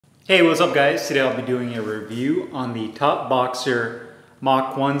Hey, what's up guys? Today I'll be doing a review on the Top Boxer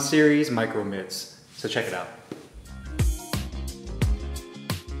Mach 1 series micro mitts. So check it out.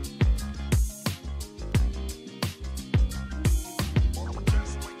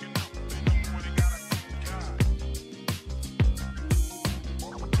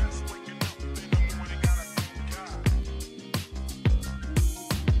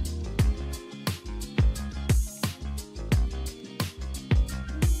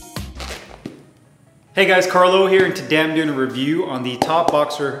 Hey guys, Carlo here, and today I'm doing a review on the Top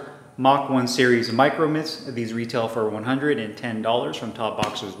Boxer Mach 1 series micro mitts. These retail for $110 from Top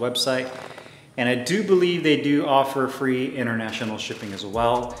Boxer's website. And I do believe they do offer free international shipping as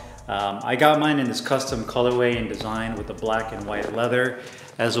well. I got mine in this custom colorway and design with the black and white leather,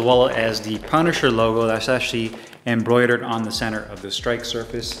 as well as the Punisher logo that's actually embroidered on the center of the strike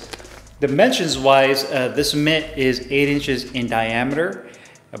surface. Dimensions wise, this mitt is 8 inches in diameter,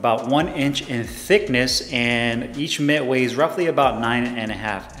 about 1 inch in thickness, and each mitt weighs roughly about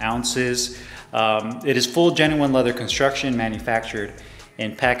 9.5 ounces. It is full genuine leather construction, manufactured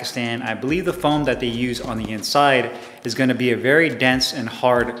in Pakistan. I believe the foam that they use on the inside is going to be a very dense and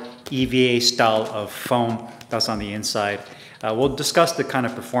hard EVA style of foam that's on the inside. We'll discuss the kind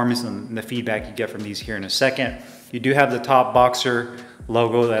of performance and the feedback you get from these here in a second. You do have the Top Boxer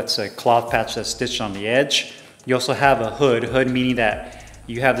logo, that's a cloth patch that's stitched on the edge. You also have a hood meaning that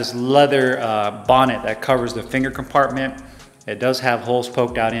you have this leather bonnet that covers the finger compartment. It does have holes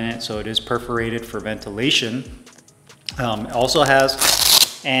poked out in it, so it is perforated for ventilation. It also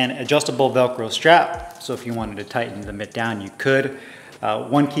has an adjustable Velcro strap, so if you wanted to tighten the mitt down, you could.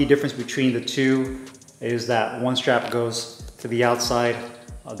 One key difference between the two is that one strap goes to the outside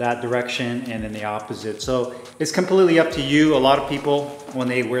of that direction and in the opposite. So it's completely up to you. A lot of people, when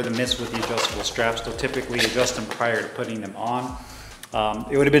they wear the mitts with the adjustable straps, they'll typically adjust them prior to putting them on.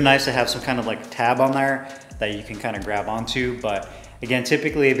 It would have been nice to have some kind of like tab on there that you can kind of grab onto, but again,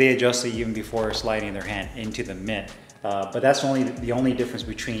 typically they adjust it even before sliding their hand into the mitt. But that's the only difference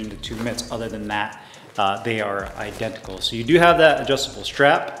between the two mitts. Other than that, they are identical. So you do have that adjustable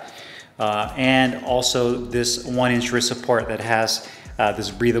strap and also this 1 inch wrist support that has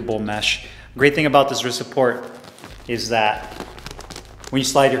this breathable mesh. Great thing about this wrist support is that when you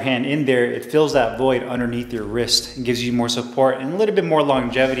slide your hand in there, it fills that void underneath your wrist and gives you more support and a little bit more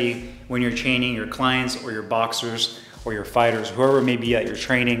longevity when you're training your clients or your boxers or your fighters, whoever may be at your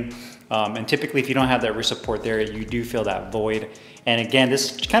training. And typically if you don't have that wrist support there, you do feel that void. And again,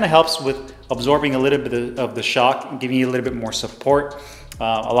 this kind of helps with absorbing a little bit of the shock and giving you a little bit more support.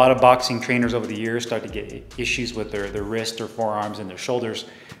 A lot of boxing trainers over the years start to get issues with their wrist, their forearms, and their shoulders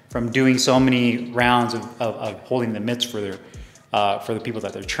from doing so many rounds of holding the mitts for the people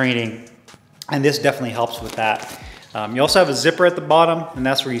that they're training, and this definitely helps with that. You also have a zipper at the bottom, and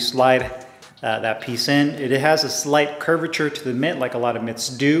that's where you slide that piece in. It has a slight curvature to the mitt like a lot of mitts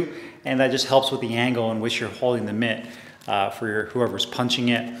do, and that just helps with the angle in which you're holding the mitt for whoever's punching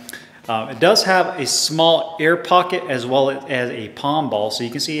it. It does have a small air pocket as well as a palm ball, so you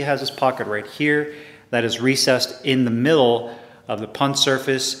can see it has this pocket right here that is recessed in the middle of the punch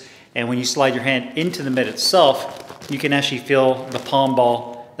surface, and when you slide your hand into the mitt itself, you can actually feel the palm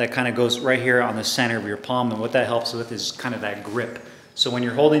ball that kind of goes right here on the center of your palm, and what that helps with is kind of that grip. So when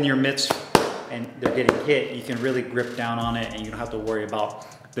you're holding your mitts and they're getting hit, you can really grip down on it and you don't have to worry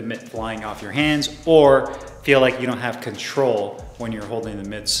about the mitt flying off your hands or feel like you don't have control when you're holding the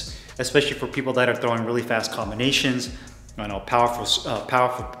mitts, especially for people that are throwing really fast combinations,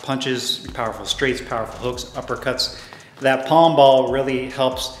 powerful punches, powerful straights, powerful hooks, uppercuts. That palm ball really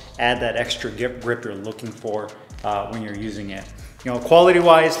helps add that extra grip you're looking for when you're using it. You know,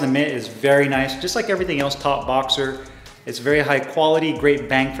 quality-wise, the mitt is very nice, just like everything else Top Boxer. It's very high quality, great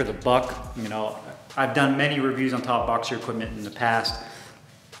bang for the buck. You know, I've done many reviews on Top Boxer equipment in the past,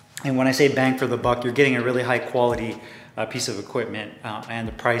 and when I say bang for the buck, you're getting a really high quality piece of equipment, and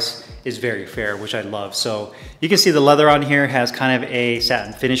the price is very fair, which I love. So you can see the leather on here has kind of a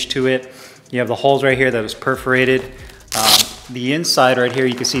satin finish to it. You have the holes right here that was perforated. The inside right here,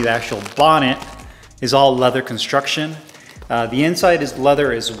 you can see the actual bonnet is all leather construction. The inside is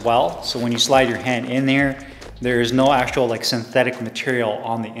leather as well, so when you slide your hand in there, there is no actual like synthetic material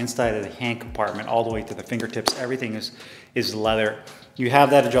on the inside of the hand compartment all the way to the fingertips. Everything is leather. You have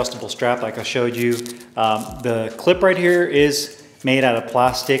that adjustable strap like I showed you. The clip right here is made out of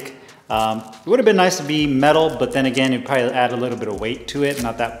plastic. It would have been nice to be metal, but then again, it'd probably add a little bit of weight to it.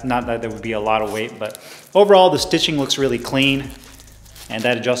 Not that there would be a lot of weight, but overall the stitching looks really clean, and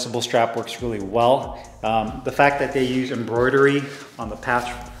that adjustable strap works really well. The fact that they use embroidery on the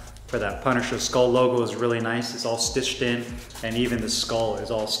patch for that Punisher skull logo is really nice. It's all stitched in, and even the skull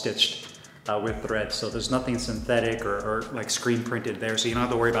is all stitched with thread. So there's nothing synthetic or like screen printed there. So you don't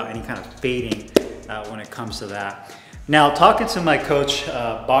have to worry about any kind of fading when it comes to that. Now, talking to my coach,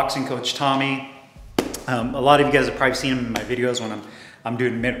 boxing coach Tommy, a lot of you guys have probably seen him in my videos when I'm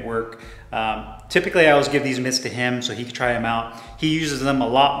doing mitt work. Typically I always give these mitts to him so he can try them out. He uses them a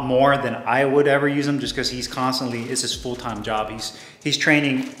lot more than I would ever use them, just because he's constantly, it's his full-time job. He's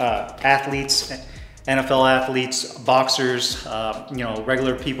training athletes, NFL athletes, boxers, you know,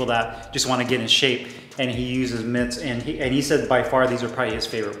 regular people that just want to get in shape, and he uses mitts, and he said by far these are probably his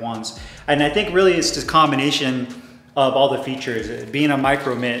favorite ones. And I think really it's this combination of all the features. Being a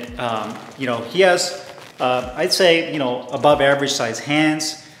micro mitt, you know, he has I'd say, you know, above average size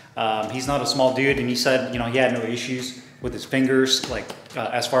hands. He's not a small dude, and he said, you know, he had no issues with his fingers, like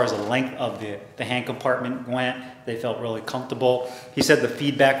as far as the length of the hand compartment went. They felt really comfortable. He said the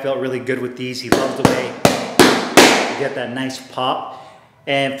feedback felt really good with these. He loves the way you get that nice pop.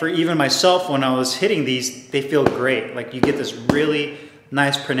 And for even myself, when I was hitting these, they feel great. Like you get this really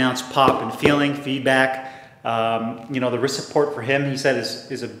nice pronounced pop and feedback. You know, the wrist support for him, he said,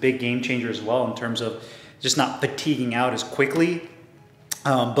 is a big game changer as well in terms of just not fatiguing out as quickly.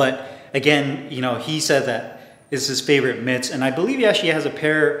 But again, you know, he said that it's his favorite mitts, and I believe he actually has a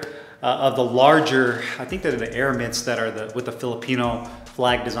pair of the larger, I think they're the air mitts that are with the Filipino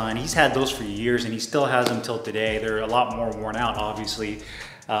flag design. He's had those for years, and he still has them till today. They're a lot more worn out, obviously,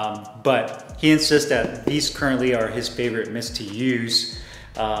 but he insists that these currently are his favorite mitts to use.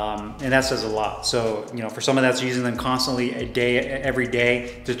 And that says a lot. So, you know, for someone that's using them constantly every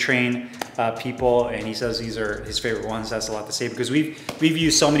day to train people, and he says these are his favorite ones, that's a lot to say, because we've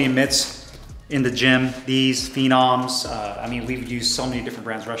used so many mitts in the gym, these Phenoms. I mean, we've used so many different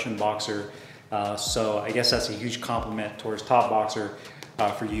brands, Russian Boxer. So I guess that's a huge compliment towards Top Boxer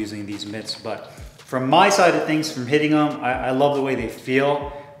for using these mitts. But from my side of things, from hitting them, I love the way they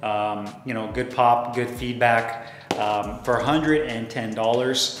feel. You know, good pop, good feedback. For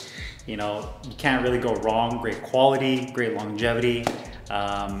 $110, you know, you can't really go wrong. Great quality, great longevity.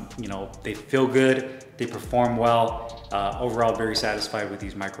 You know, they feel good, they perform well. Overall, very satisfied with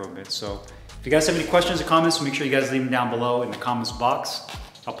these micro mitts. So if you guys have any questions or comments, make sure you guys leave them down below in the comments box.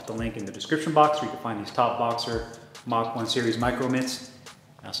 I'll put the link in the description box where you can find these Top Boxer Mach 1 Series micro mitts.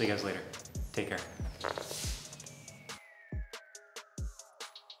 I'll see you guys later. Take care.